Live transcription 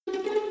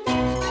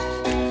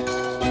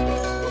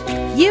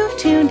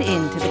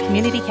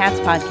Community Cats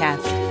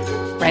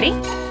podcast. Ready?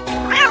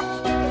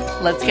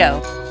 Let's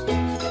go.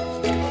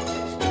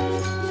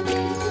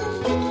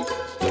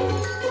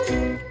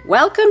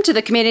 Welcome to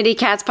the Community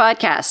Cats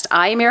podcast.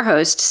 I am your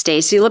host,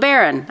 Stacy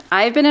LeBaron.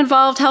 I've been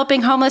involved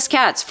helping homeless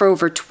cats for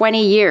over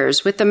 20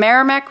 years with the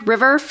Merrimack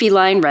River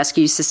Feline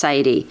Rescue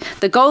Society.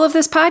 The goal of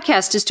this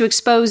podcast is to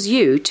expose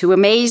you to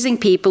amazing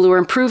people who are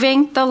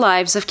improving the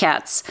lives of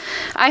cats.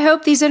 I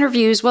hope these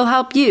interviews will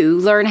help you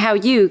learn how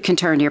you can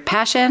turn your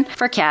passion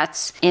for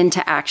cats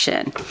into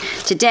action.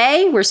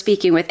 Today, we're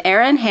speaking with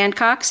Aaron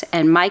Hancox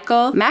and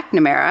Michael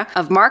McNamara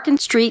of Market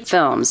Street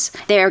Films.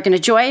 They are going to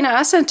join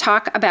us and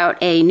talk about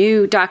a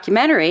new documentary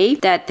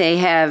that they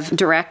have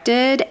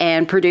directed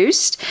and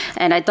produced,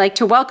 and I'd like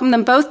to welcome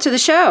them both to the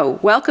show.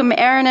 Welcome,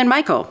 Aaron and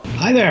Michael.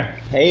 Hi there.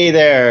 Hey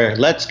there.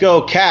 Let's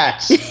go,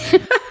 cats.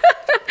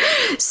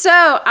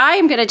 So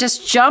I'm going to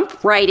just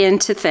jump right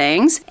into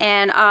things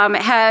and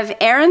have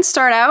Aaron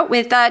start out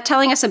with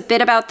telling us a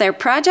bit about their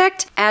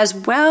project, as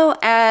well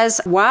as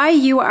why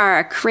you are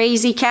a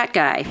crazy cat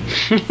guy.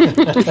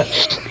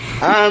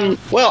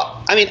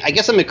 I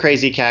guess I'm a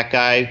crazy cat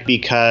guy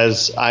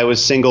because I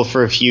was single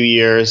for a few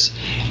years,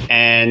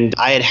 and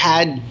I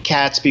had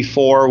cats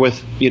before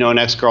with, an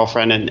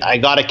ex-girlfriend, and I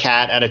got a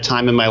cat at a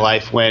time in my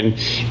life when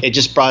it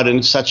just brought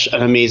in such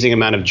an amazing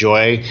amount of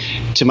joy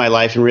to my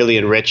life and really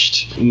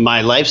enriched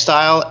my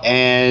lifestyle.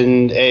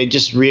 And I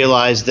just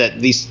realized that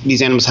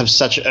these animals have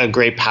such a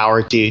great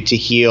power to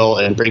heal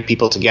and bring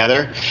people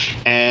together.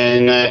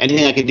 And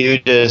anything I can do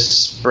to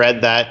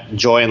spread that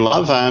joy and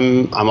love,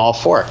 I'm all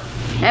for it.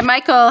 And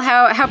Michael,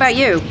 how about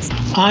you?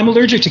 I'm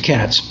allergic to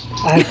cats.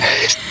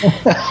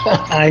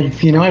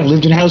 I've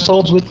lived in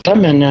households with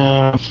them, and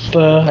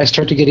I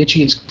start to get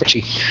itchy and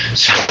scratchy.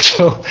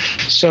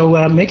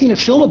 So making a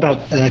film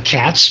about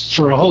cats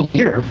for a whole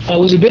year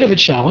was a bit of a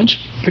challenge,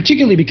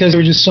 particularly because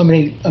there were just so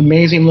many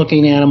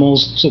amazing-looking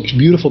animals, such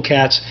beautiful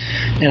cats,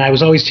 and I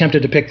was always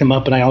tempted to pick them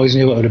up, and I always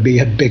knew it would be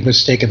a big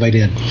mistake if I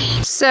did.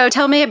 So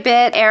tell me a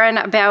bit, Aaron,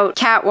 about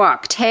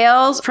Catwalk,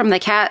 Tales from the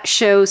Cat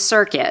Show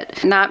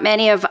Circuit. Not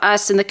many of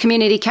us in the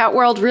community cat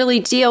world really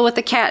deal with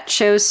the cat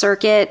show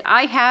circuit.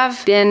 I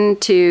have been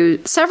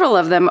to several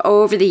of them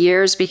over the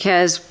years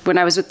because when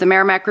I was with the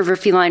Merrimack River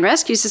Feline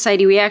Rescue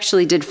Society, we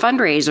actually did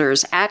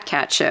fundraisers at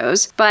cat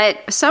shows. But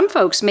some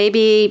folks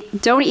maybe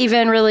don't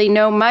even really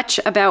know much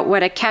about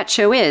what a cat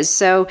show is.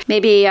 So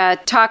maybe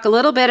talk a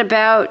little bit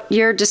about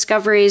your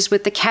discoveries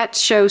with the cat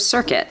show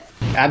circuit.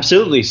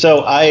 Absolutely.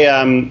 So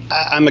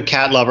I'm a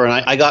cat lover, and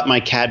I got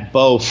my cat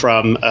Bo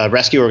from a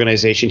rescue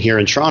organization here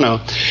in Toronto.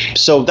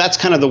 So that's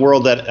kind of the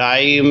world that I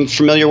am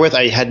familiar with.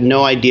 I had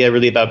no idea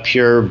really about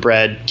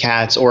purebred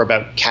cats or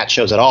about cat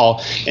shows at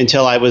all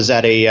until I was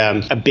at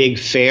a big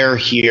fair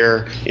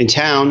here in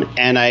town,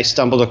 and I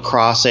stumbled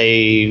across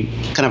a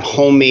kind of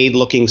homemade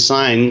looking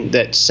sign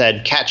that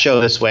said cat show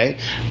this way.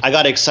 I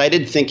got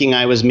excited thinking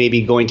I was maybe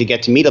going to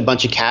get to meet a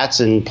bunch of cats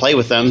and play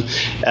with them,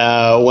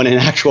 when in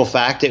actual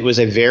fact it was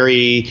a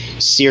very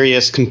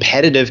serious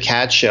competitive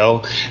cat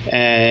show,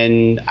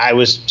 and I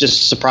was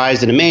just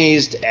surprised and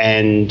amazed,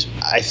 and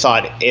I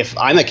thought, if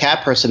I'm a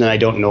cat person and I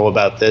don't know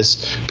about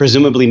this,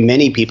 presumably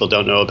many people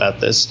don't know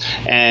about this,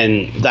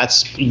 and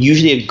that's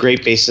usually a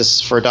great basis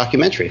for a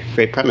documentary,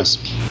 great premise.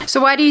 So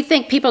why do you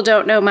think people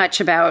don't know much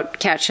about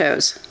cat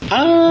shows?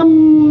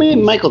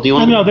 Michael, do you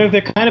want to? No,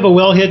 they're kind of a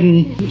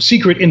well-hidden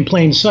secret in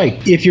plain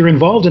sight. If you're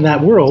involved in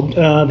that world,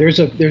 there's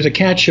a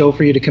cat show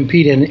for you to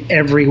compete in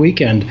every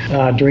weekend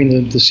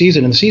during the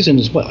season, and the season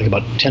is like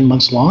about 10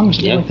 months long or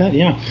something like that.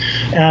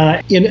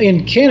 Yeah.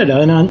 In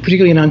Canada, and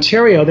particularly in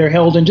Ontario, they're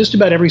held in just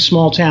about every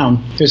small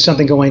town. There's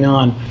something going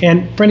on,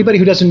 and for anybody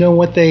who doesn't know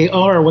what they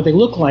are or what they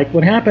look like,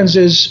 what happens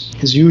is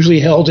usually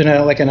held in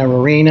an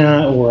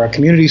arena or a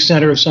community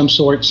center of some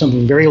sort,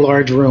 some very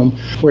large room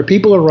where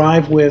people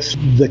arrive with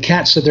the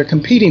cats that they're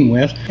competing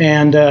with,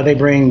 and they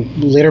bring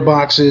litter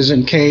boxes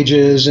and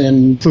cages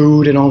and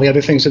food and all the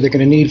other things that they're going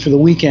to need for the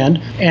weekend,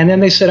 and then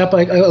they set up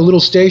a little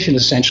station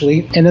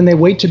essentially, and then they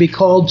wait to be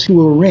called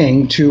to a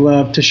ring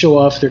to show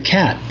off their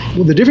cat.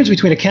 Well, the difference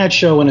between a cat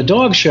show and a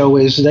dog show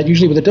is that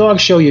usually with a dog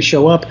show, you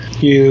show up,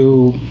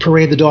 you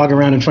parade the dog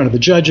around in front of the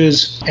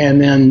judges,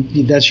 and then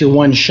that's your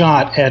one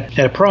shot at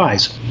a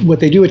prize. What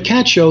they do at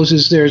cat shows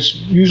is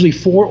there's usually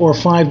 4 or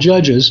 5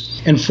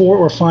 judges and 4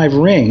 or 5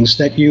 rings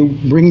that you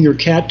bring your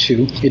cat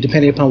to,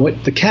 depending upon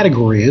what the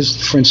category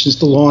is. For instance,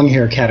 the long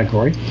hair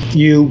category.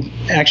 You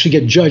actually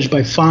get judged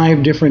by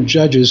 5 different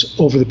judges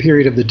over the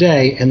period of the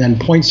day, and then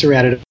points are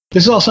added.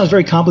 This all sounds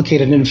very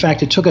complicated, and in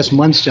fact, it took us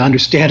months to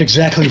understand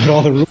exactly what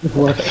all the rules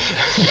were.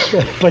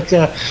 but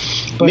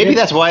maybe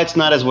that's why it's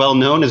not as well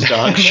known as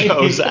dog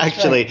shows,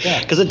 actually.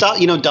 Because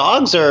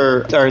dogs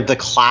are the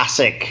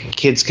classic.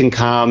 Kids can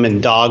come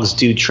and dogs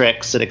do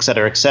tricks and et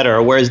cetera, et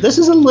cetera. Whereas this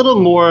is a little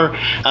more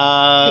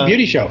a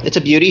beauty show. It's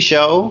a beauty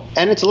show,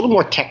 and it's a little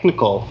more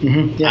technical,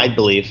 I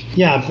believe.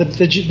 Yeah,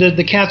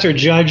 the cats are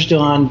judged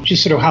on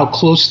just sort of how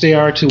close they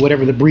are to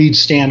whatever the breed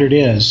standard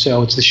is.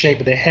 So it's the shape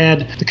of the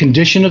head, the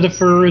condition of the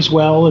fur as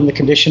well, and the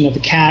condition of the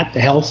cat, the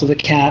health of the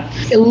cat.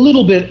 A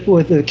little bit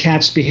with the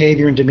cat's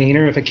behavior and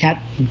demeanor. If a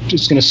cat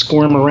is going to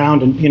squirm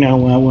around and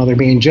while they're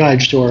being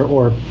judged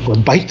or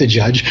bite the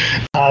judge,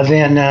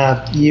 then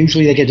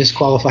usually they get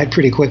disqualified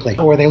pretty quickly,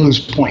 or they lose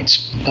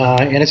points.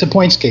 And it's a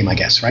points game, I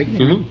guess, right?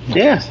 Mm-hmm.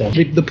 Yeah. So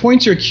the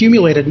points are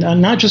accumulated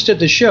not just at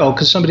the show,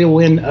 because somebody will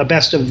win a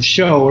best of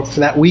show for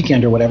that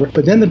weekend or whatever,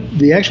 but then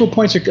the actual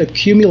points are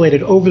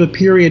accumulated over the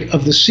period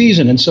of the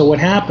season. And so what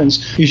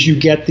happens is you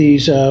get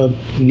these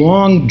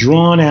long,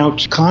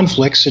 drawn-out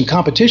conflicts and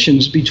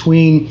competitions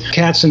between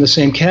cats in the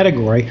same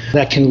category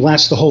that can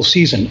last the whole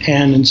season.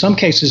 And in some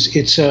cases,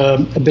 it's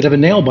a bit of a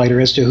nail-biter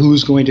as to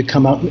who's going to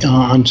come out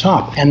on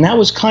top. And that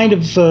was kind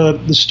of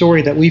the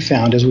story that we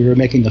found as we were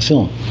making the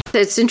film.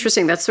 It's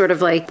interesting. That's sort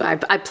of like,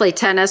 I play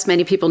tennis.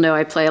 Many people know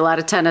I play a lot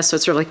of tennis, so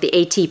it's sort of like the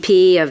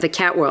ATP of the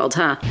cat world,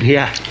 huh?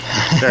 Yeah,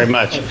 very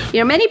much.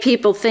 Many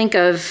people think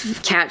of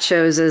cat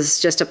shows as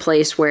just a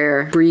place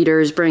where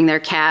breeders bring their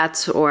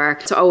cats, or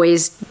it's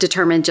always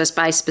determined just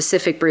by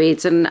specific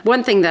breeds. And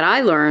one thing that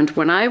I learned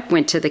when I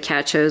went to the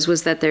cat shows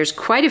was that there's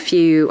quite a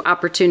few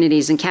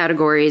opportunities and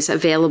categories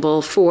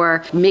available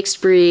for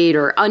mixed breed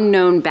or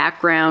unknown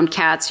background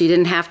cats. You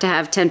didn't have to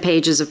have 10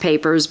 pages of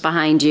papers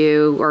behind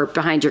you or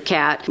behind your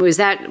cat. Was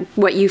that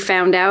what you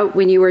found out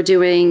when you were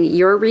doing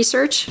your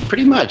research?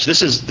 Pretty much.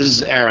 This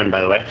is Aaron,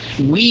 by the way.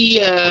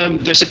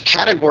 There's a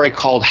category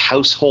called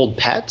household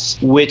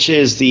pets, which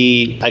is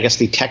the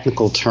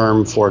technical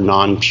term for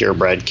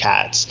non-purebred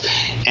cats.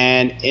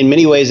 And in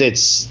many ways,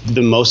 it's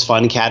the most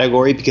fun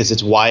category because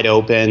it's wide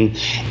open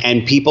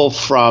and people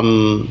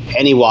from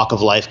any walk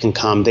of life can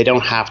come. They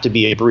don't have to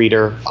be a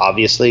breeder,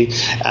 obviously.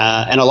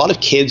 And a lot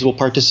of kids will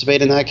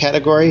participate in that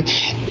category.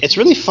 It's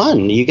really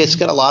fun. You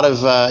get a lot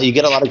of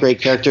great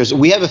characters.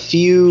 We have a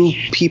few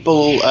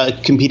people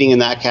competing in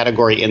that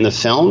category in the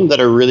film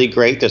that are really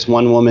great. There's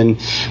one woman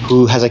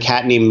who has a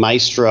cat named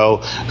Maestro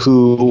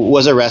who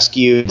was a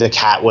rescue. The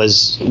cat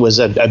was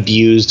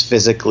abused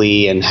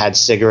physically and had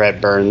cigarette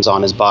burns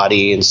on his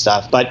body and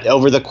stuff. But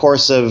over the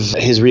course of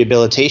his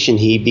rehabilitation,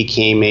 he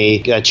became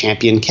a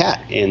champion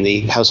cat in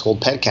the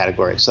household pet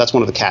category. So that's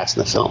one of the cats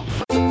in the film.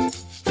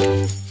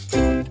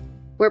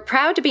 We're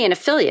proud to be an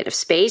affiliate of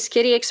Space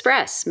Kitty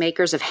Express,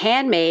 makers of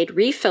handmade,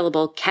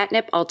 refillable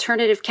catnip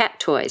alternative cat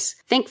toys.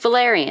 Think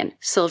valerian,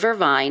 silver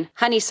vine,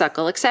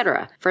 honeysuckle,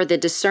 etc. for the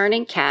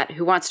discerning cat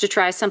who wants to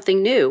try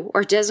something new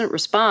or doesn't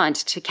respond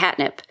to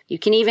catnip. You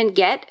can even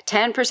get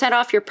 10%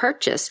 off your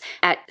purchase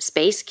at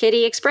Space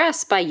Kitty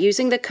Express by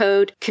using the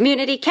code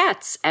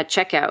CommunityCats at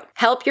checkout.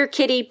 Help your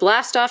kitty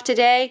blast off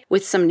today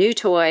with some new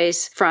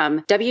toys from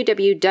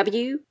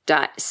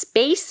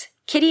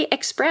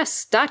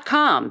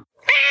www.spacekittyexpress.com.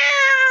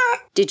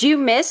 Did you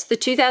miss the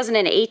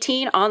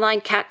 2018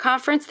 online cat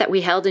conference that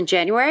we held in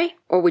January?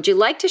 Or would you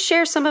like to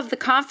share some of the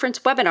conference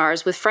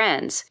webinars with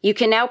friends? You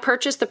can now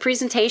purchase the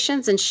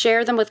presentations and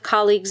share them with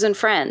colleagues and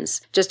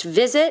friends. Just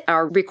visit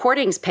our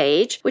recordings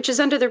page, which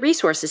is under the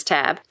resources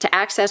tab, to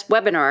access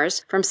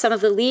webinars from some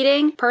of the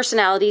leading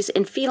personalities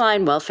in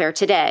feline welfare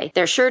today.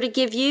 They're sure to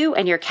give you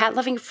and your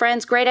cat-loving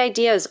friends great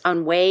ideas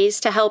on ways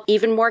to help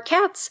even more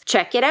cats.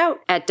 Check it out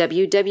at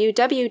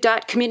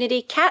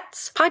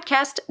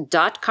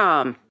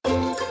www.communitycatspodcast.com.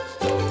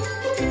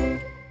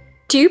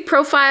 Do you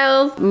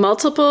profile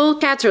multiple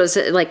cats, or is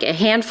it like a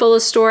handful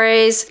of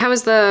stories? How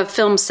is the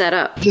film set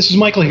up? This is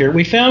Michael here.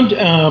 We found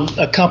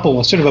a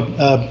couple, sort of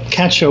a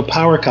cat show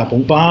power couple,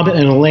 Bob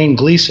and Elaine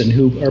Gleason,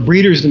 who are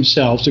breeders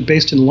themselves. They're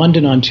based in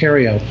London,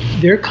 Ontario.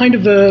 They're kind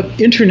of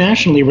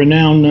internationally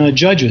renowned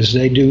judges.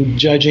 They do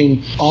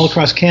judging all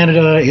across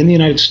Canada, in the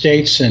United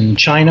States, and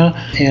China,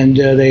 and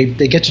they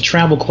get to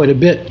travel quite a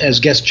bit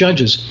as guest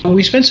judges.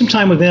 We spent some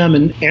time with them,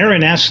 and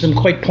Aaron asked them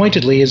quite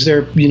pointedly, is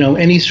there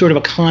any sort of a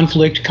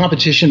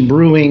competition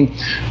brewing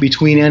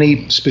between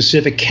any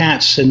specific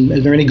cats, and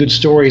are there any good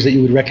stories that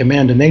you would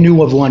recommend? And they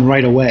knew of one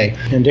right away.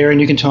 And Darren,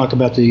 you can talk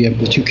about the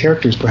two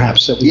characters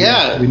perhaps that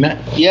we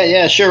met.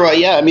 Yeah, sure.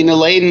 I mean,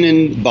 Elaine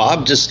and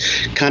Bob just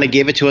kind of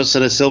gave it to us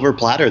on a silver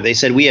platter. They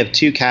said, we have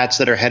two cats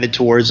that are headed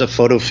towards a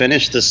photo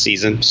finish this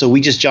season. So we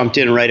just jumped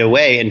in right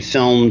away and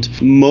filmed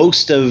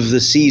most of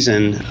the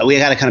season. We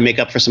had to kind of make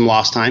up for some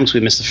lost time because we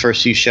missed the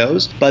first few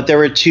shows. But there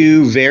were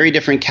two very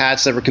different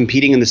cats that were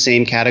competing in the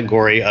same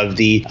category of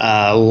the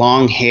long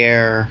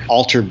hair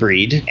alter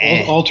breed.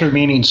 Alter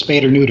meaning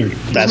spayed or neutered.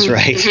 That's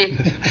right.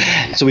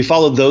 So we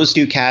followed those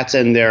two cats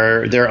and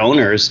their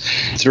owners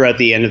throughout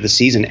the end of the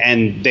season,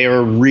 and they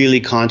were really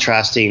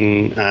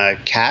contrasting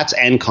cats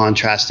and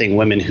contrasting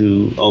women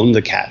who owned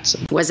the cats.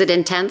 Was it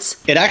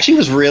intense? It actually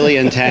was really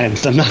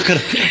intense. I'm not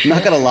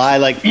gonna lie.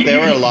 Like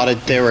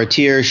there were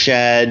tears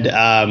shed.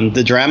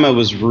 The drama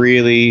was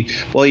really,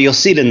 well, you'll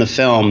see it in the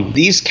film.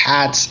 These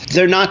cats,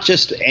 they're not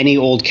just any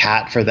old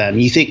cat for them.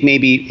 You think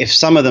maybe if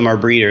some of them are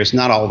breeders, characters,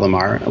 not all of them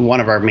are. One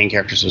of our main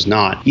characters was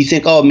not. You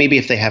think, oh, maybe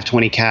if they have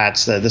 20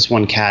 cats, this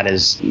one cat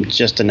is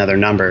just another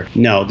number.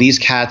 No, these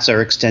cats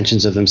are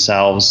extensions of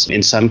themselves.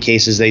 In some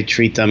cases, they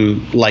treat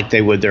them like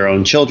they would their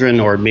own children,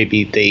 or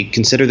maybe they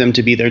consider them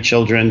to be their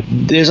children.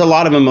 There's a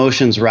lot of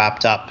emotions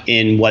wrapped up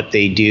in what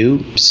they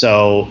do.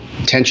 So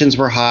tensions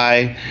were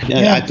high.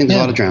 I think there's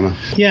a lot of drama.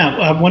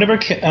 Yeah, one of our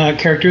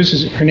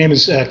characters, her name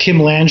is Kim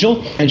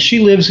Langell, and she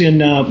lives in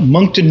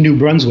Moncton, New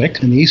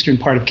Brunswick, in the eastern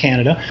part of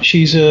Canada.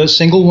 She's a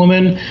single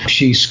woman.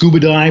 She scuba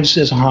dives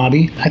as a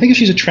hobby. I think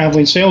she's a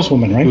traveling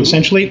saleswoman, right,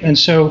 essentially, and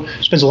so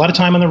spends a lot of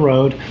time on the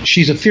road.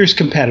 She's a fierce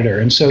competitor,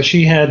 and so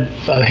she had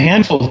a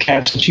handful of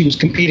cats that she was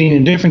competing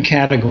in different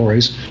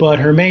categories, but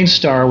her main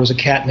star was a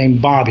cat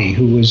named Bobby,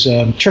 who was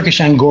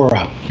Turkish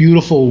Angora,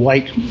 beautiful,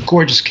 white,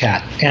 gorgeous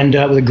cat, and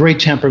with a great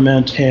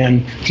temperament,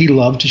 and he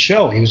loved to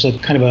show. He was a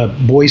kind of a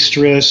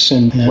boisterous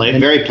and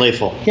very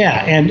playful.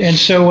 Yeah, and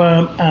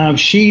so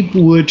she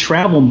would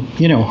travel,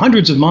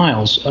 hundreds of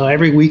miles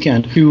every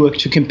weekend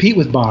to compete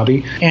with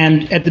Bobby.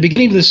 And at the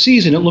beginning of the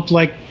season, it looked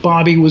like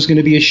Bobby was going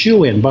to be a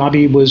shoo-in.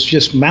 Bobby was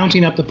just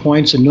mounting up the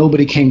points, and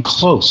nobody came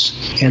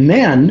close. And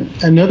then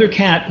another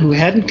cat who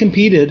hadn't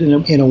competed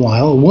in a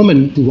while, a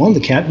woman who owned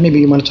the cat. Maybe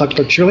you want to talk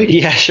about Shirley?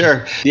 Yeah,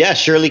 sure. Yeah,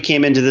 Shirley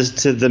came into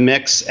the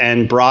mix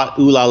and brought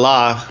Ooh La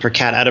La, her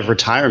cat, out of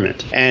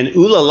retirement. And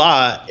Ooh La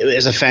La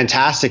is a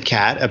fantastic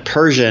cat, a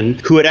Persian,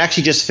 who had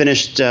actually just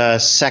finished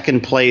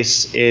second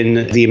place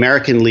in the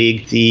American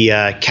League, the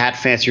Cat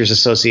Fanciers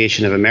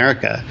Association of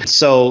America.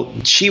 So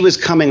she was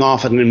coming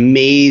off an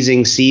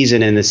amazing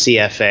season in the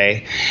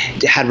CFA,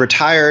 had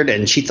retired,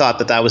 and she thought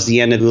that was the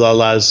end of Ooh La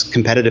La's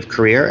competitive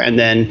career. And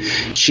then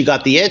she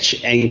got the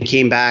itch and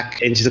came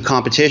back into the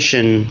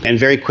competition and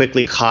very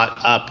quickly caught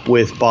up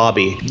with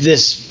Bobby.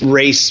 This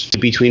race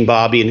between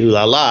Bobby and Ooh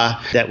La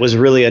La that was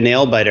really a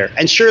nail biter.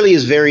 And Shirley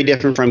is very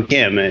different from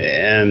Kim.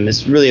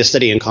 It's really a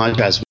study in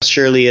contrast.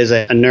 Shirley is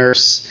a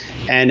nurse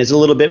and is a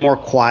little bit more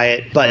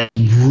quiet, but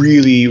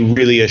really,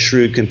 really a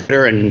shrewd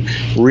competitor and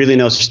really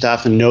knows her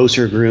stuff and knows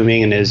her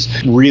grooming and is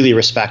really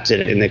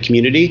respected in the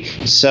community.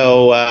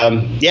 So,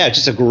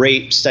 just a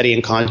great study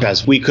in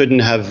contrast. We couldn't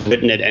have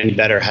written it any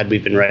better had we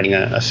been writing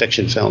a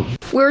fiction film.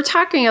 We were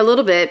talking a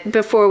little bit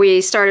before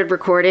we started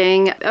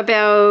recording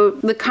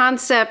about the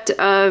concept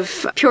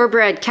of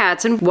purebred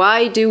cats and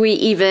why do we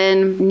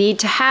even need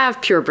to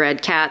have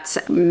purebred cats?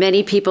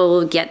 Many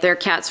people get their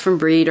cats from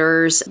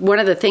breeders. One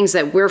of the things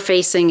that we're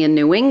facing in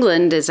New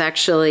England is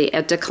actually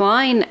a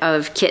decline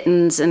of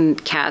kittens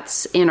and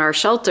cats in our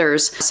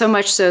shelters, so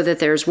much so that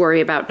there's worry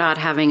about not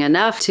having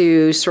enough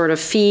to sort of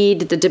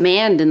feed the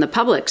demand in the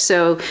public.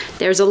 So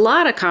there's a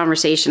lot of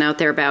conversation out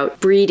there about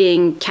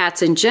breeding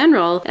cats in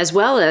general, as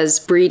well as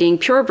breeding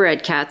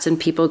purebred cats and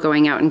people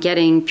going out and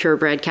getting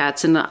purebred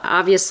cats. And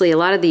obviously a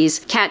lot of these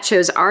cat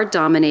shows are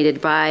dominated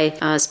by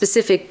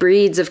specific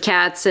breeds of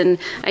cats. And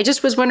I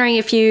just was wondering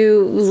if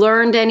you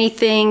learned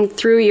anything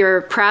through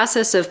your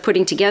process of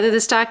putting together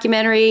this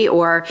documentary,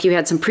 or if you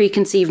had some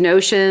preconceived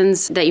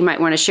notions that you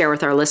might want to share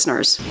with our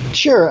listeners.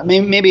 Sure. I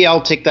mean, maybe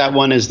I'll take that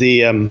one as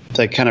the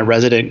kind of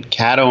resident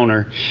cat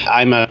owner.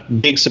 I'm a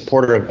big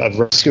supporter of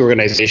rescue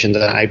organizations,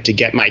 and to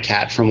get my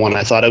cat from one,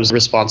 I thought it was a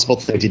responsible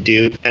thing to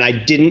do. And I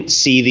didn't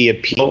see the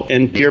appeal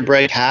in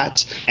purebred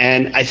cats.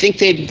 And I think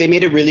they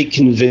made a really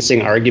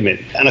convincing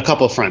argument on a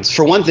couple of fronts.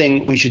 For one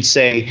thing, we should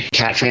say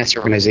cat fancy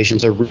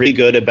organizations are really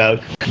good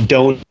about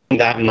donating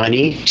that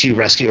money to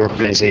rescue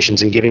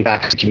organizations and giving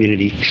back to the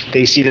community.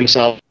 They see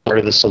themselves part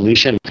of the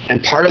solution.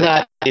 And part of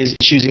that is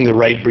choosing the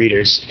right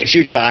breeders. If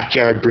you're a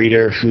backyard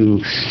breeder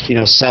who,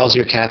 sells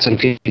your cats on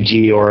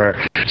PG or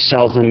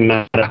sells them in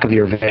the back of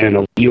your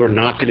van, you are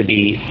not going to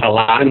be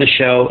allowed in the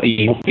show,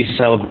 you won't be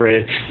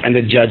celebrated, and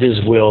the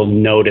judges will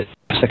notice.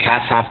 The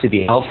cats have to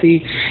be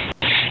healthy.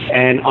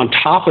 And on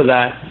top of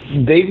that,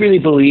 they really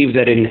believe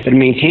that in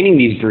maintaining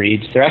these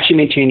breeds, they're actually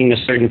maintaining a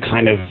certain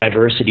kind of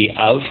diversity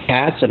of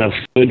cats and of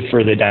food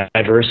for the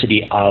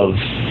diversity of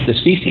the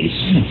species.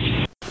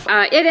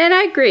 And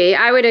I agree.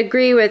 I would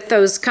agree with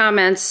those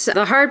comments.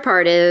 The hard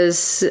part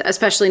is,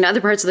 especially in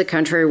other parts of the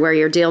country where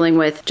you're dealing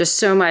with just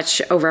so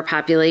much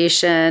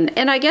overpopulation,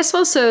 and I guess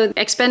also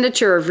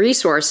expenditure of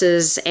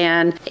resources,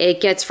 and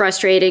it gets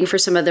frustrating for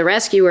some of the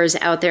rescuers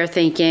out there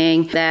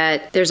thinking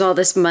that there's all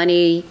this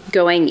money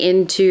going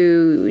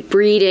into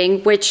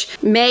breeding,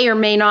 which may or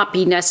may not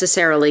be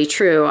necessarily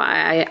true.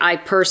 I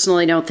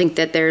personally don't think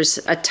that there's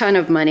a ton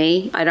of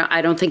money.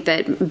 I don't think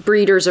that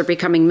breeders are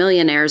becoming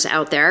millionaires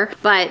out there,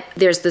 but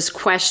there's this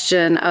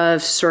question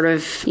of sort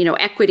of,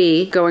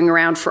 equity going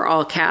around for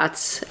all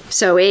cats.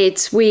 So we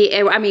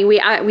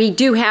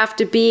do have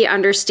to be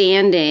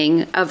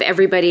understanding of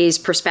everybody's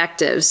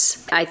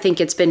perspectives. I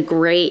think it's been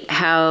great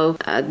how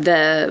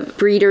the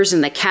breeders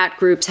and the cat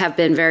groups have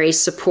been very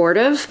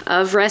supportive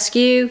of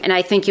rescue. And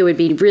I think it would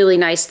be really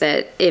nice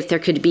that if there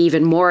could be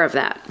even more of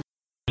that.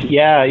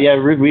 Yeah,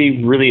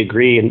 we really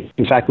agree. And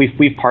in fact,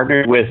 we've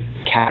partnered with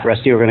cat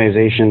rescue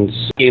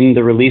organizations in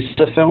the release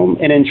of the film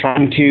and in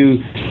trying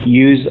to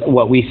use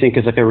what we think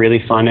is like a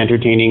really fun,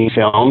 entertaining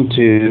film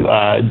to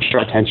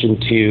draw attention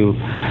to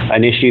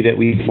an issue that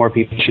more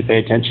people should pay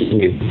attention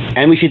to.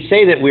 And we should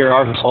say that we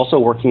are also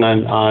working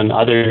on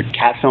other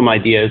cat film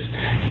ideas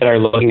that are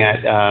looking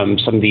at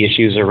some of the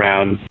issues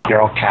around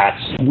feral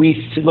cats.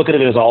 We look at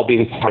it as all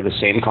being part of the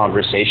same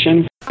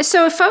conversation.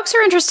 So if folks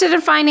are interested in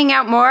finding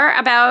out more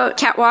about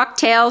Catwalk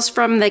Tales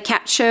from the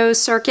cat show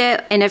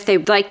circuit, and if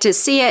they'd like to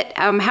see it,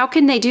 how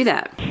can they do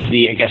that?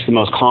 I guess the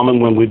most common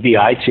one would be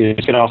iTunes.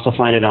 You can also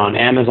find it on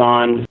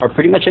Amazon or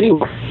pretty much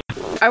anywhere.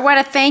 I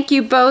want to thank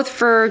you both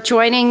for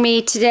joining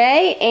me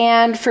today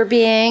and for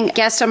being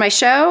guests on my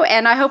show.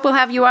 And I hope we'll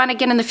have you on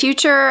again in the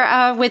future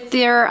with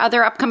your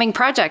other upcoming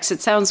projects.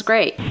 It sounds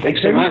great.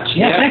 Thanks so much.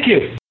 Yeah, thank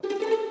you.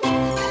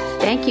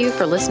 Thank you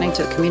for listening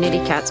to the Community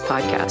Cats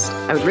podcast.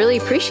 I would really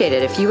appreciate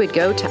it if you would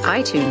go to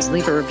iTunes,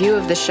 leave a review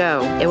of the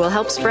show. It will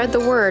help spread the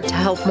word to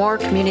help more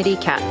community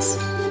cats.